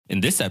In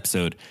this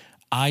episode,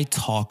 I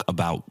talk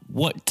about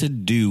what to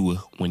do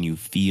when you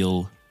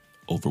feel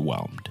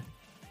overwhelmed.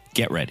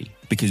 Get ready,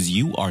 because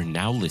you are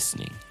now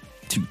listening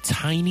to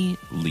Tiny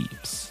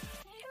Leaps.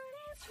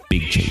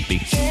 Big change,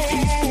 big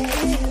change.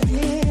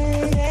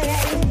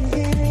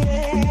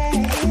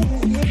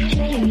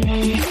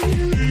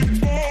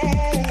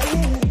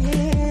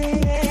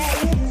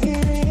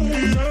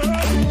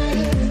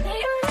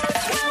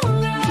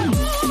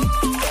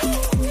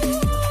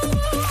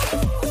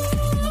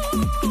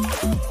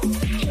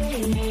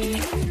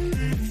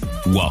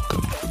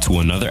 Welcome to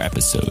another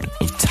episode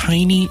of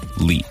Tiny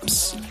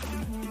Leaps,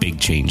 Big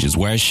Changes,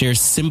 where I share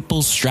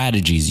simple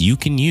strategies you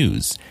can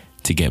use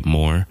to get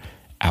more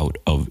out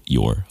of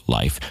your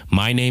life.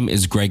 My name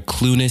is Greg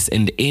Clunis,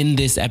 and in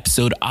this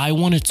episode, I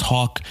want to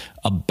talk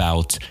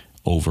about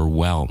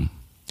overwhelm.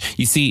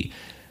 You see,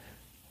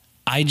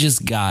 I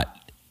just got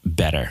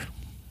better.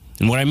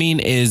 And what I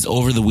mean is,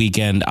 over the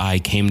weekend, I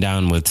came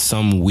down with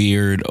some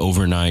weird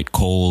overnight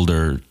cold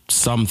or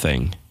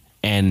something,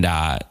 and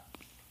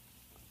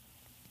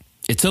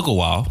it took a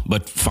while,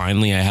 but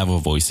finally I have a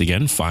voice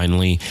again.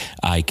 Finally,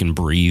 I can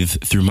breathe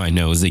through my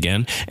nose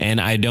again,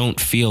 and I don't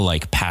feel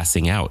like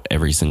passing out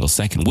every single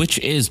second, which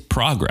is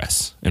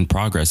progress, and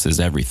progress is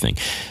everything.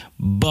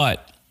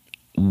 But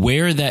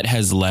where that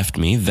has left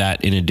me,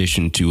 that in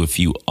addition to a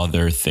few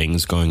other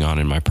things going on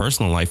in my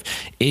personal life,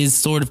 is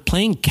sort of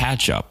playing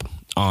catch up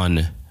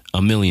on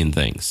a million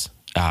things.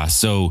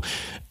 So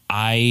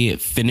I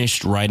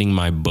finished writing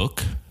my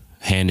book,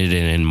 handed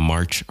it in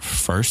March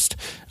 1st.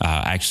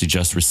 I actually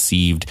just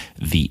received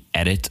the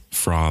edit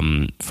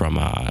from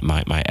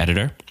my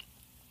editor.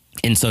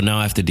 And so now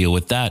I have to deal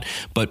with that.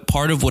 But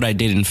part of what I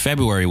did in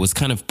February was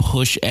kind of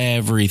push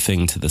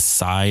everything to the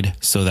side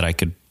so that I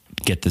could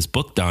get this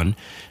book done.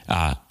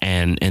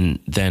 And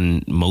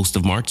then most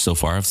of March so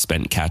far I've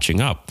spent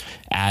catching up.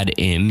 Add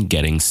in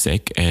getting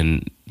sick,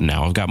 and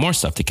now I've got more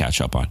stuff to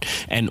catch up on.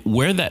 And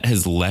where that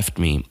has left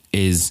me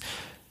is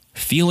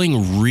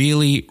feeling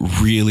really,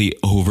 really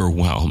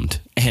overwhelmed.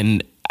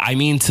 And I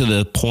mean, to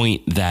the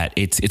point that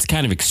it's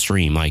kind of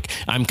extreme. Like,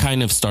 I'm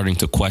kind of starting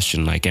to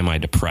question, like, am I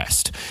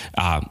depressed?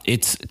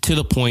 It's to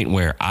the point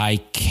where I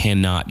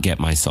cannot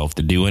get myself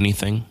to do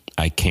anything.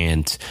 I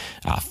can't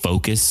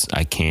focus.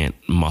 I can't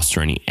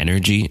muster any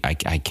energy. I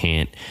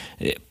can't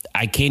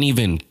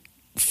even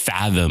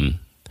fathom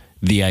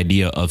the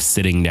idea of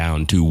sitting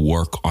down to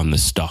work on the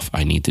stuff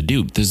I need to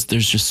do. There's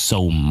just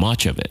so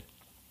much of it.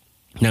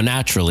 Now,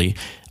 naturally,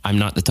 I'm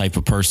not the type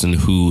of person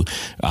who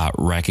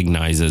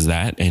recognizes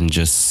that and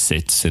just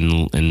sits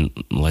and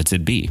lets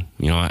it be.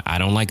 You know, I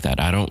don't like that.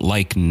 I don't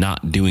like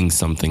not doing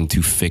something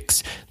to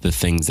fix the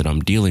things that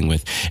I'm dealing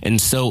with. And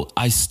so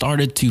I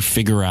started to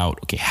figure out,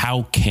 okay,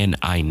 how can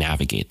I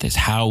navigate this?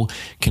 How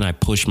can I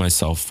push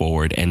myself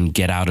forward and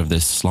get out of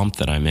this slump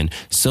that I'm in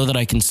so that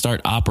I can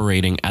start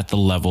operating at the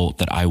level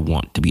that I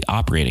want to be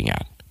operating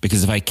at?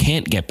 Because if I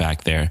can't get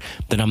back there,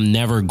 then I'm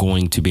never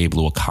going to be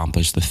able to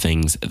accomplish the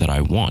things that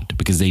I want,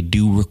 because they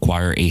do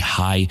require a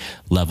high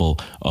level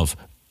of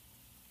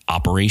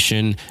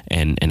operation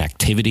and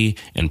activity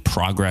and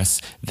progress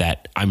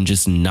that I'm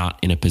just not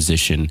in a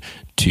position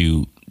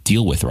to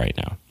deal with right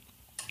now.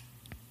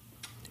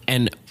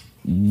 And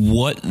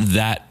what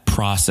that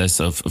process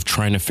of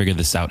trying to figure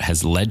this out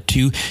has led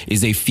to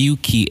is a few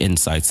key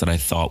insights that I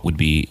thought would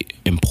be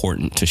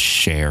important to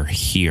share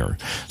here.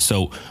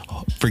 So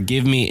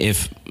forgive me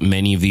if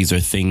many of these are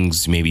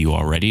things maybe you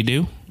already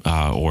do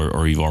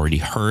or you've already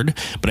heard,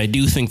 but I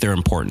do think they're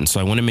important. So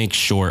I want to make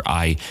sure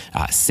I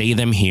say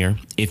them here.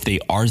 If they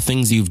are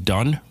things you've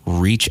done,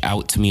 reach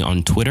out to me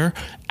on Twitter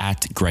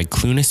at Greg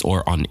Clunis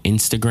or on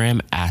Instagram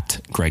at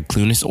Greg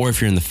Clunis. Or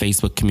if you're in the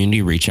Facebook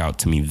community, reach out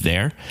to me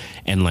there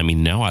and let me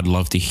know. I'd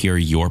love to hear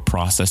your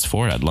process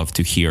for it. I'd love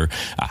to hear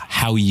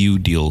how you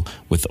deal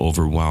with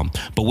overwhelm.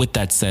 But with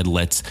that said,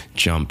 let's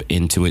jump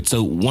into it.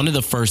 So one of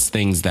the first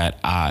things that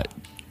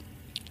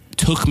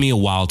took me a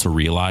while to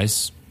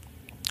realize,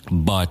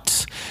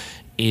 but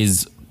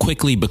is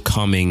quickly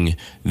becoming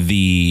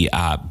the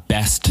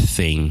best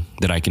thing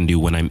that I can do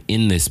when I'm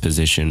in this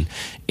position,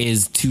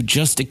 is to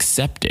just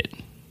accept it.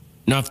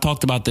 Now, I've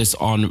talked about this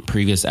on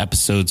previous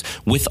episodes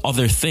with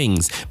other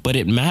things, but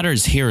it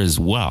matters here as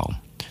well.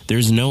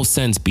 There's no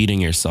sense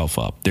beating yourself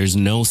up. There's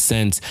no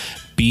sense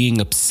being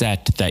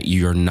upset that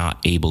you're not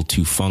able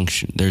to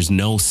function. There's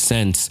no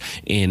sense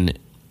in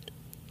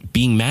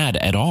being mad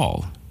at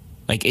all.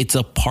 Like, it's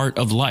a part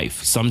of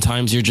life.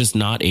 Sometimes you're just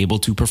not able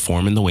to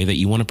perform in the way that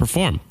you want to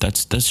perform.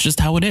 That's just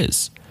how it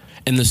is.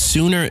 And the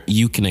sooner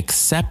you can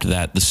accept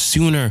that, the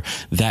sooner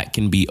that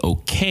can be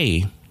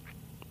okay,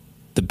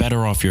 the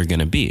better off you're going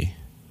to be.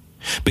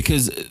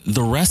 Because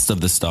the rest of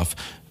the stuff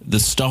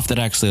that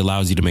actually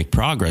allows you to make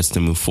progress, to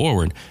move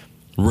forward,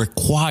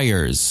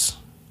 requires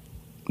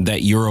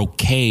that you're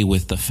okay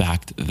with the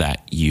fact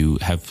that you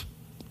have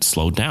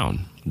slowed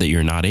down, that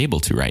you're not able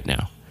to right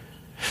now.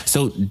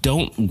 So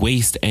don't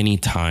waste any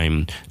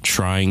time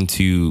trying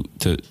to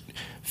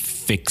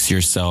fix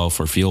yourself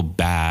or feel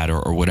bad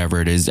or whatever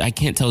it is. I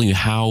can't tell you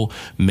how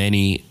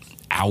many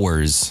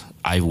hours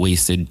I've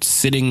wasted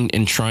sitting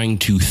and trying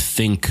to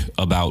think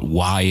about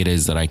why it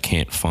is that I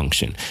can't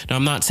function. Now,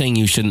 I'm not saying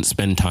you shouldn't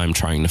spend time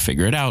trying to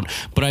figure it out,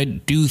 but I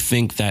do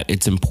think that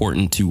it's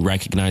important to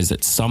recognize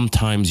that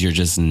sometimes you're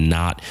just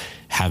not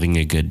having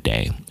a good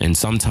day, and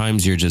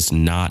sometimes you're just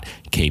not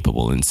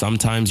capable, and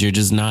sometimes you're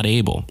just not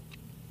able.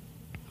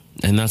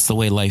 And that's the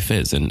way life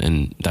is.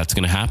 And that's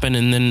going to happen.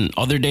 And then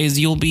other days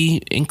you'll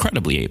be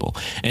incredibly able.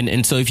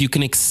 And so if you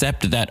can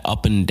accept that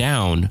up and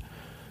down,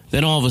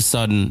 then all of a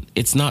sudden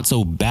it's not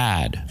so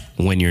bad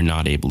when you're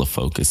not able to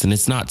focus. And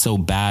it's not so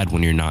bad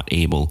when you're not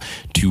able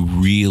to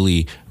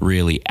really,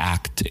 really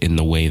act in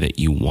the way that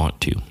you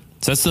want to.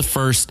 So that's the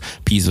first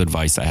piece of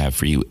advice I have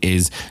for you,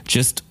 is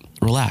just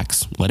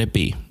relax, let it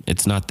be.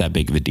 It's not that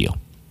big of a deal.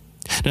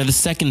 Now, the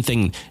second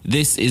thing,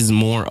 this is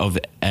more of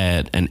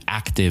an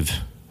active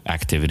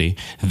activity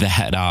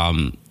that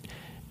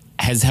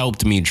has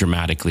helped me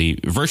dramatically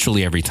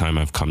virtually every time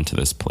I've come to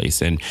this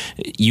place. And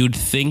you'd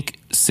think,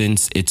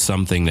 since it's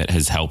something that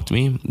has helped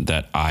me,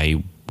 that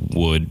I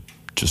would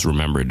just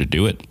remember to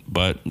do it,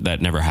 but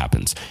that never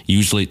happens.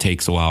 Usually it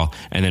takes a while,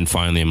 and then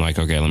finally I'm like,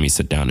 okay, let me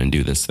sit down and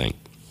do this thing.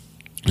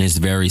 And it's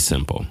very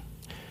simple.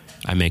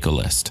 I make a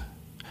list.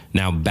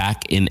 Now,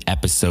 back in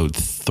episode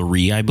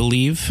 3, I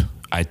believe,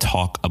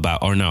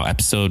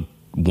 episode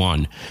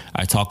 1,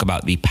 I talk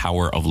about the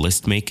power of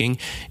list making.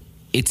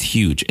 It's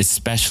huge,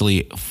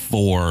 especially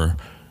for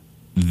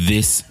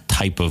this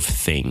type of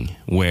thing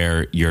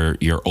where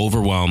you're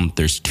overwhelmed.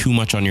 There's too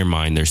much on your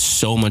mind. There's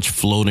so much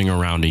floating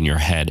around in your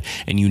head,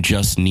 and you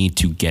just need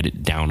to get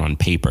it down on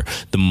paper.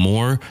 The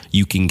more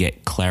you can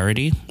get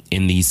clarity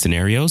in these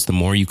scenarios, the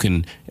more you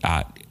can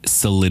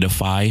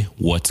solidify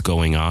what's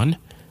going on,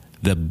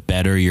 the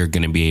better you're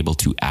going to be able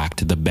to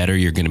act, the better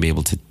you're going to be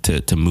able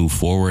to move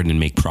forward and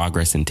make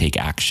progress and take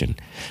action.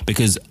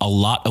 Because a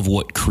lot of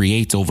what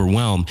creates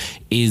overwhelm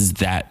is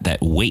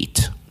that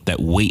weight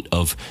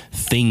of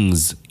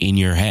things in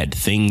your head,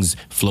 things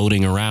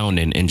floating around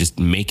and just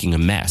making a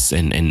mess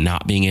and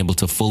not being able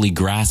to fully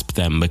grasp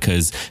them,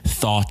 because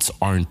thoughts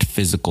aren't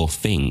physical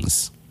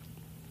things.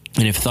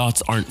 And if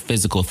thoughts aren't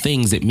physical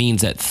things, it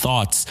means that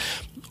thoughts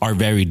are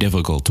very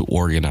difficult to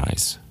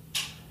organize.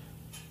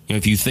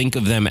 If you think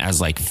of them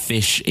as like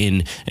fish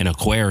in an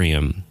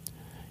aquarium,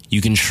 you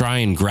can try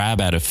and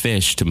grab at a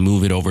fish to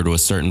move it over to a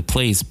certain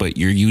place, but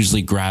you're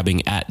usually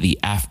grabbing at the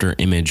after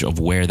image of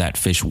where that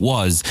fish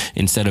was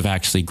instead of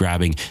actually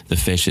grabbing the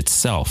fish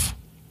itself.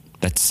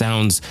 That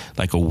sounds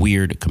like a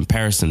weird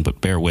comparison,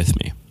 but bear with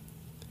me.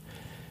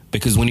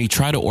 Because when you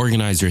try to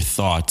organize your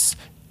thoughts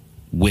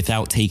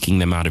without taking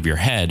them out of your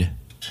head,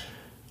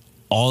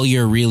 all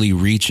you're really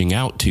reaching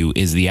out to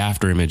is the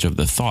after image of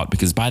the thought,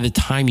 because by the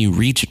time you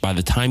reach it, by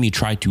the time you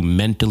try to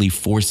mentally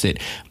force it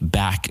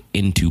back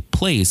into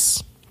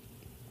place,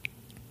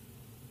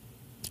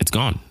 it's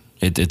gone.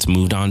 It's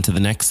moved on to the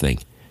next thing.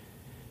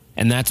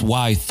 And that's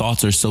why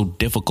thoughts are so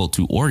difficult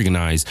to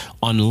organize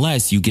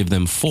unless you give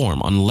them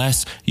form,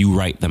 unless you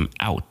write them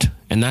out.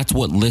 And that's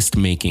what list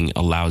making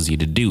allows you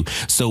to do.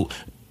 So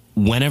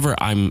whenever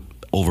I'm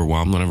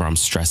overwhelmed, whenever I'm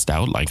stressed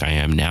out like I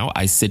am now,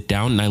 I sit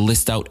down and I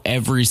list out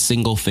every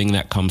single thing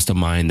that comes to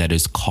mind that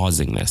is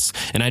causing this.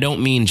 And I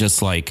don't mean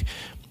just like,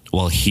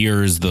 well,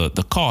 here's the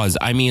cause.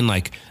 I mean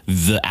like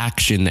the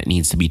action that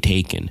needs to be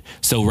taken.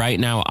 So right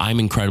now I'm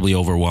incredibly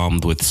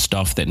overwhelmed with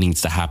stuff that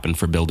needs to happen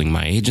for building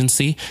my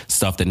agency,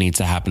 stuff that needs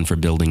to happen for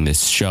building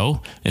this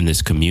show and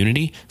this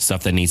community,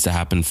 stuff that needs to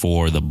happen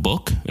for the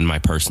book and my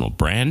personal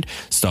brand,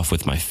 stuff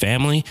with my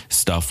family,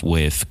 stuff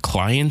with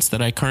clients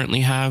that I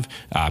currently have,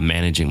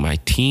 managing my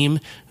team,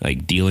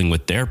 like dealing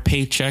with their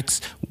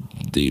paychecks,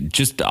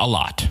 just a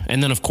lot.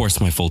 And then of course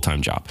my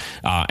full-time job,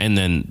 and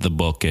then the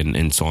book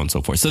and so on and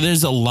so forth. So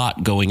there's a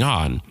lot going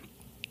on.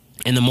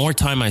 And the more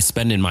time I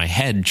spend in my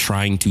head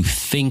trying to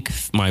think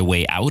my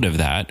way out of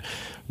that,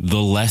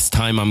 the less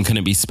time I'm going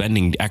to be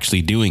spending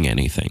actually doing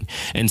anything.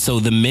 And so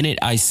the minute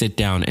I sit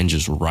down and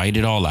just write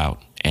it all out,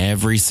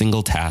 every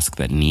single task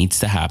that needs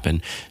to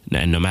happen,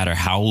 and no matter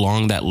how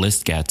long that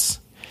list gets,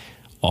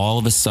 all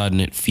of a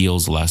sudden it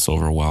feels less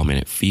overwhelming.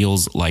 It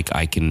feels like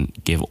I can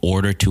give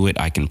order to it.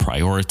 I can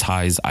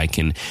prioritize. I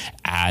can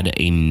add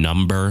a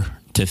number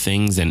to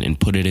things and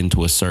put it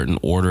into a certain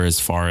order as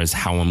far as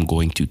how I'm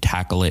going to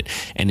tackle it.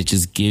 And it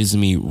just gives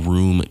me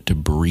room to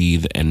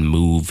breathe and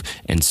move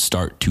and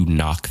start to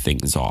knock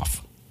things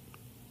off.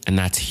 And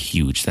that's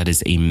huge. That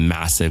is a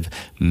massive,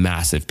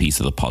 massive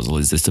piece of the puzzle,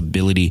 is this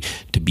ability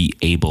to be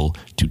able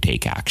to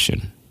take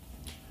action.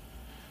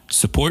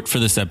 Support for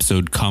this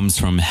episode comes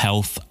from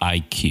Health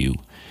IQ.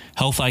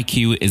 Health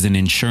IQ is an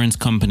insurance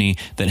company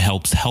that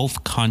helps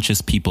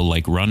health-conscious people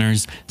like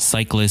runners,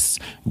 cyclists,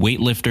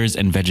 weightlifters,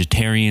 and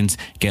vegetarians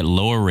get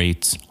lower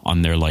rates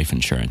on their life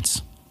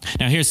insurance.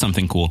 Now, here's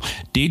something cool.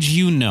 Did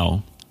you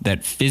know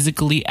that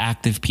physically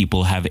active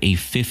people have a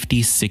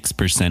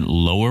 56%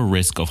 lower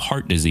risk of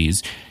heart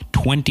disease,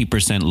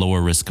 20%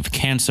 lower risk of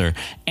cancer,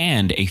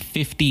 and a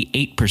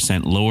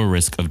 58% lower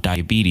risk of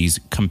diabetes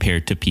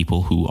compared to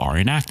people who are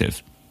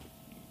inactive?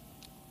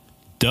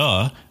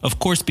 Duh. Of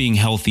course, being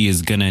healthy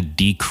is going to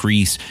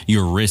decrease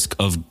your risk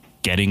of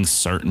getting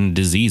certain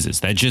diseases.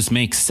 That just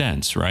makes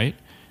sense, right?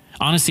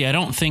 Honestly, I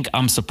don't think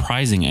I'm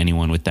surprising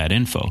anyone with that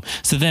info.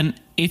 So then,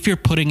 if you're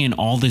putting in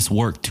all this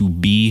work to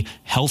be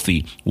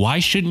healthy, why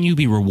shouldn't you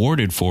be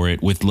rewarded for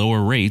it with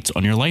lower rates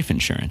on your life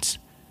insurance?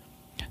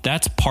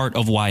 That's part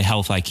of why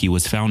Health IQ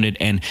was founded,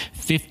 and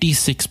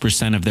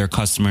 56% of their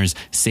customers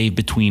save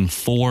between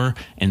 4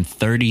 and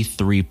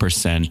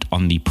 33%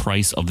 on the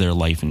price of their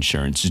life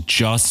insurance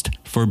just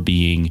for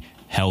being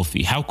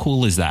healthy. How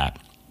cool is that?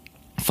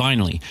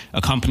 Finally,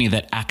 a company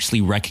that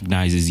actually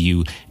recognizes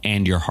you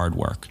and your hard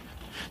work.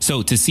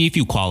 So to see if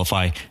you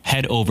qualify,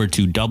 head over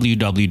to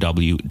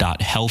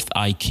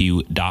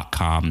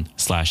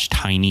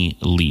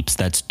www.healthiq.com/tinyleaps.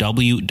 That's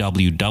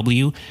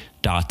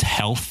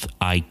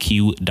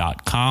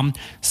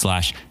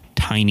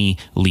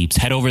www.healthiq.com/tinyleaps.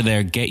 Head over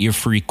there, get your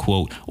free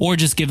quote, or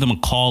just give them a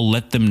call.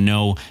 Let them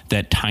know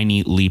that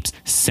Tiny Leaps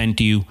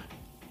sent you.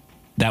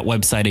 That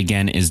website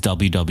again is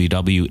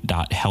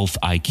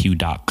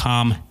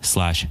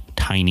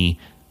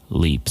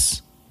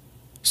www.healthiq.com/tinyleaps.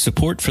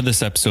 Support for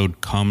this episode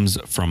comes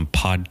from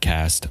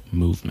Podcast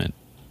Movement.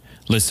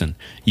 Listen,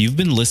 you've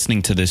been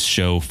listening to this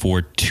show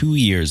for 2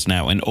 years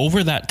now, and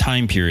over that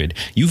time period,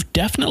 you've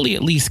definitely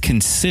at least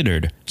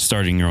considered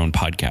starting your own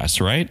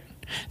podcast, right?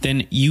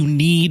 Then you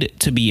need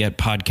to be at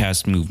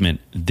Podcast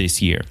Movement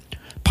this year.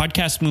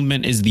 Podcast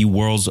Movement is the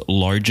world's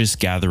largest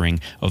gathering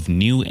of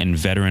new and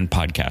veteran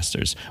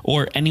podcasters,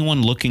 or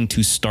anyone looking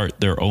to start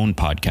their own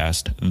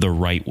podcast the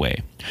right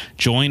way.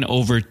 Join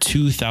over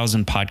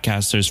 2,000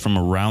 podcasters from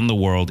around the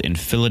world in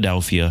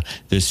Philadelphia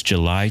this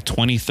July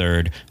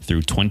 23rd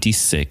through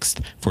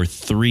 26th for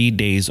 3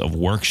 days of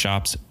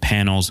workshops,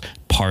 panels,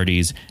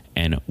 parties,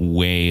 and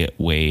way,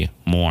 way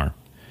more.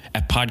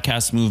 At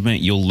Podcast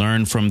Movement, you'll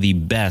learn from the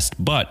best,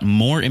 but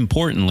more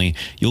importantly,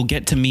 you'll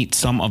get to meet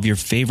some of your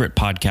favorite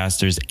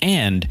podcasters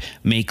and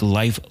make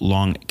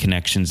lifelong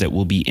connections that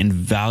will be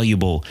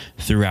invaluable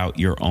throughout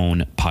your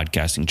own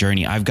podcasting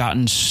journey. I've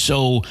gotten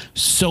so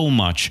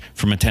much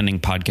from attending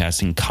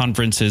podcasting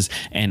conferences,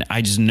 and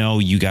I just know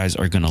you guys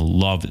are going to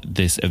love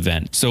this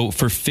event. So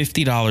for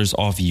 $50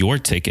 off your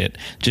ticket,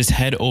 just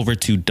head over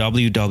to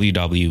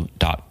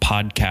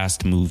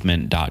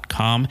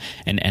www.podcastmovement.com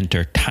and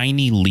enter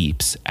Tiny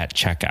Leaps at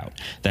checkout.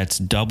 That's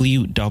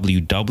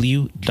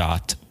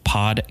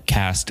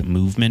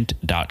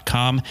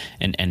www.podcastmovement.com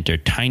and enter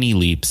Tiny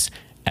Leaps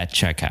at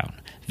checkout.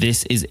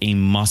 This is a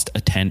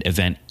must-attend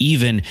event,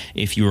 even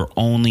if you're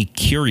only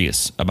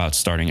curious about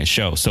starting a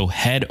show. So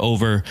head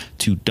over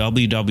to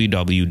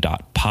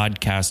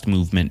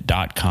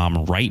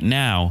www.podcastmovement.com right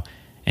now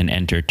and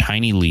enter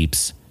Tiny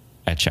Leaps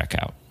at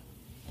checkout.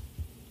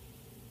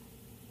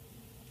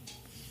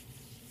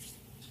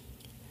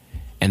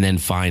 And then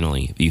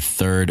finally, the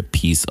third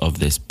piece of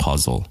this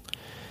puzzle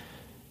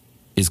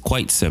is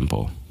quite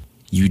simple.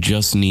 You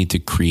just need to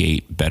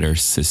create better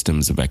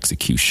systems of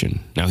execution.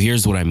 Now,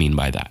 here's what I mean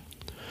by that.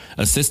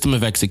 A system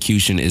of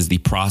execution is the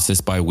process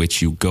by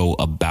which you go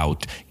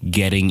about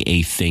getting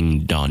a thing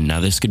done. Now,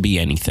 this could be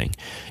anything.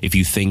 If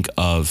you think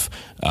of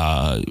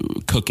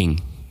cooking,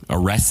 a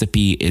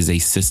recipe is a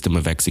system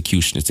of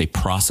execution. It's a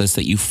process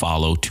that you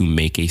follow to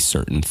make a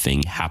certain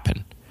thing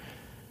happen.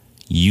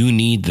 You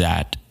need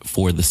that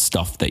for the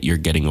stuff that you're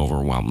getting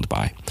overwhelmed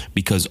by,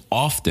 because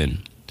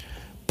often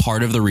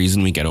part of the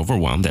reason we get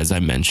overwhelmed, as I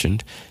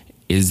mentioned,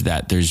 is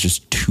that there's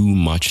just too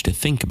much to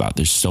think about.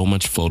 There's so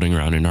much floating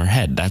around in our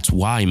head. That's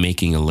why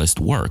making a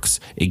list works.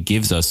 It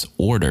gives us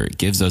order. It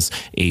gives us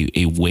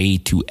a way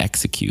to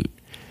execute.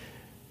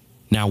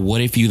 Now,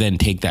 what if you then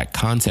take that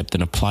concept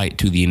and apply it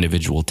to the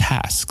individual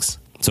tasks?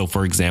 So,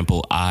 for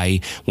example,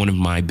 one of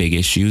my big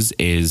issues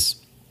is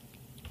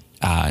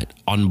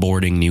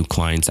onboarding new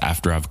clients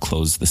after I've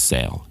closed the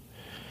sale.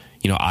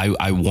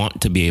 I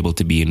want to be able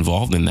to be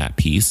involved in that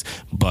piece,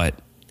 but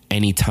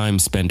any time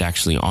spent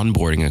actually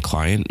onboarding a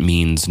client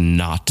means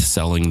not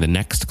selling the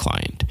next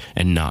client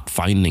and not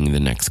finding the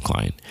next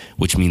client,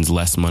 which means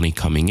less money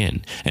coming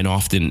in. And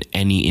often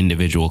any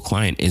individual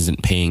client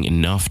isn't paying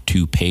enough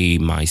to pay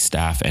my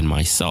staff and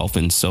myself.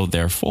 And so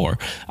therefore,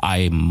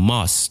 I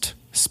must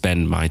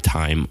spend my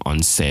time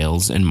on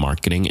sales and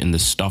marketing and the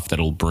stuff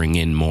that'll bring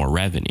in more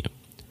revenue.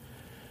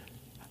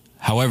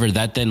 However,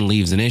 that then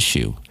leaves an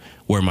issue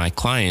where my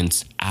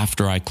clients,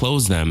 after I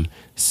close them,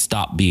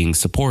 stop being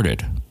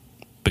supported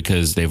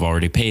because they've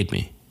already paid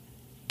me.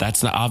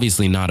 That's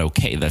obviously not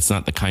okay. That's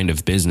not the kind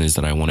of business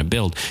that I want to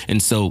build.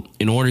 And so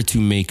in order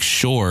to make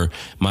sure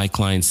my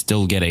clients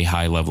still get a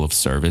high level of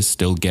service,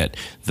 still get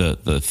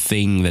the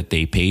thing that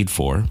they paid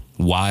for,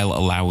 while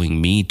allowing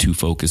me to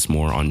focus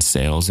more on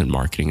sales and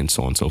marketing and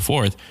so on and so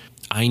forth,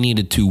 I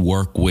needed to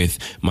work with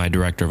my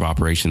director of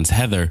operations,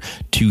 Heather,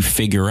 to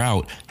figure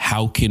out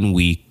how can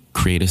we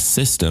create a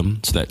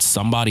system so that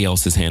somebody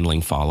else is handling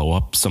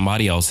follow-up,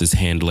 somebody else is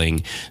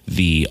handling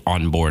the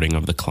onboarding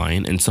of the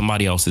client, and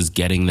somebody else is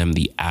getting them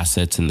the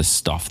assets and the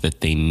stuff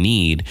that they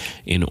need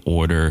in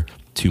order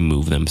to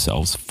move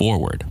themselves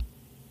forward.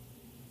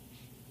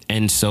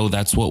 And so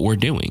that's what we're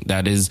doing.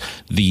 That is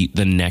the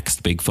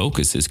next big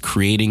focus, is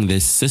creating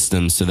this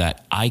system so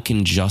that I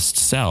can just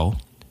sell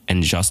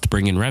and just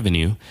bring in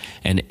revenue,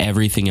 and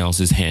everything else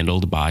is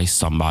handled by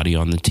somebody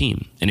on the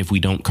team. And if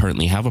we don't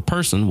currently have a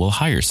person, we'll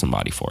hire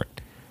somebody for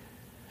it.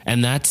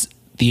 And that's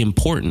the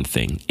important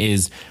thing,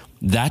 is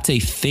that's a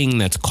thing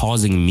that's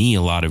causing me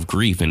a lot of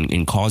grief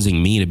and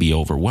causing me to be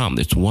overwhelmed.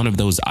 It's one of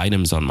those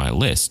items on my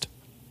list.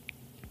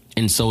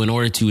 And so in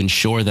order to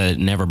ensure that it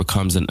never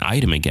becomes an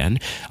item again,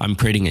 I'm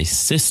creating a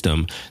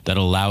system that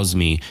allows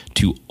me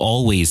to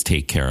always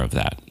take care of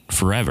that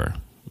forever.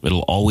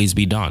 It'll always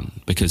be done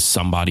because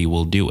somebody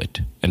will do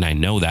it. And I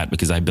know that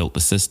because I built the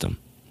system.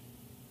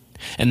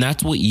 And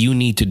that's what you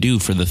need to do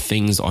for the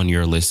things on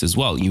your list as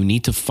well. You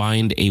need to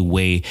find a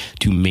way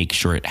to make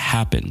sure it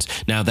happens.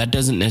 Now, that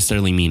doesn't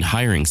necessarily mean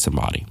hiring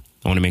somebody.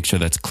 I want to make sure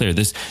that's clear.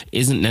 This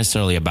isn't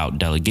necessarily about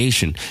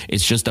delegation.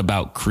 It's just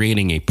about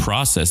creating a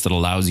process that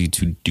allows you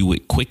to do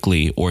it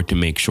quickly or to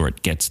make sure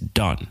it gets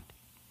done.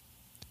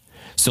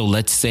 So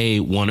let's say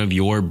one of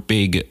your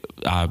big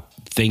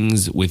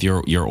things with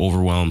your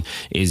overwhelm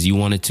is you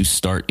wanted to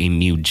start a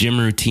new gym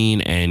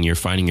routine and you're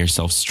finding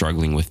yourself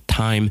struggling with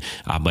time,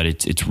 but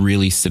it's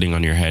really sitting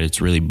on your head.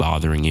 It's really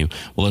bothering you.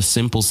 Well, a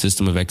simple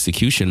system of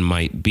execution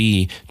might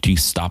be to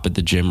stop at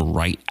the gym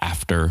right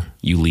after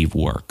you leave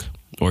work,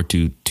 or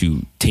to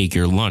take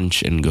your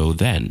lunch and go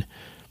then.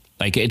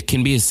 Like, it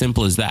can be as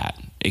simple as that.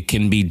 It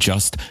can be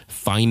just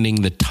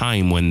finding the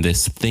time when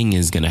this thing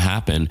is going to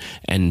happen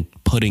and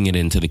putting it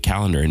into the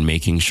calendar and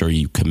making sure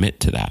you commit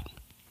to that.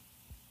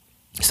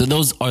 So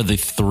those are the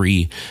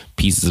 3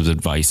 pieces of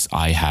advice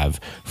I have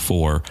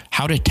for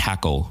how to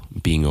tackle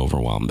being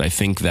overwhelmed. I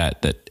think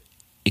that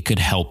it could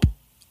help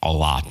a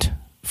lot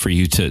for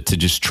you to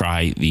just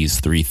try these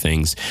 3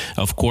 things.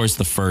 Of course,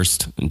 the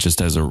first,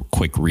 just as a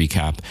quick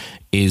recap,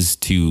 is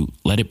to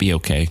let it be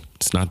okay.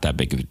 It's not that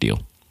big of a deal.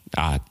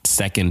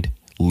 Second,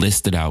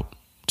 list it out.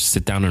 Just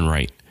sit down and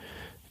write.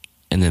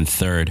 And then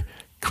third,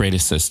 create a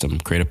system,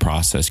 create a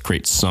process,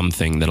 create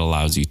something that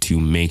allows you to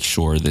make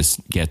sure this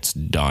gets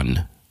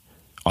done.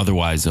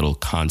 Otherwise, it'll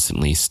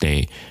constantly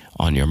stay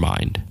on your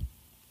mind.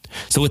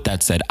 So with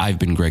that said, I've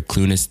been Greg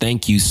Clunis.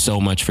 Thank you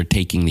so much for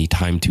taking the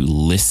time to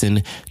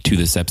listen to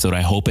this episode.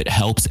 I hope it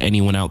helps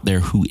anyone out there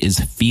who is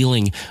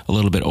feeling a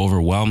little bit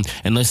overwhelmed.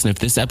 And listen, if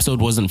this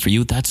episode wasn't for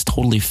you, that's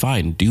totally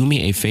fine. Do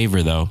me a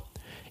favor though.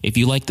 If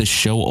you like the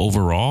show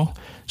overall,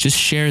 just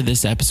share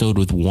this episode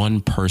with one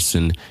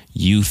person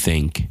you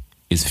think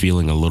is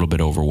feeling a little bit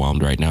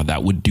overwhelmed right now.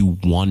 That would do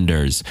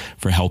wonders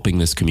for helping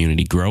this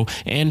community grow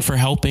and for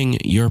helping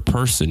your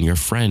person, your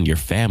friend, your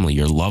family,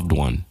 your loved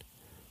one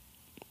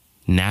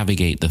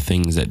navigate the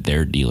things that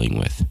they're dealing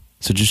with.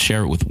 So just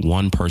share it with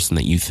one person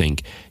that you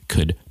think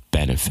could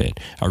benefit.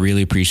 I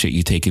really appreciate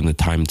you taking the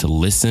time to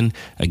listen.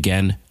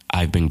 Again,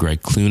 I've been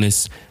Greg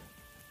Clunis.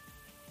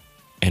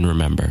 And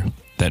remember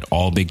that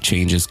all big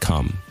changes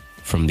come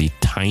from the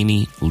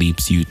tiny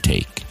leaps you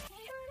take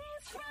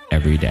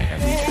every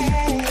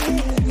day.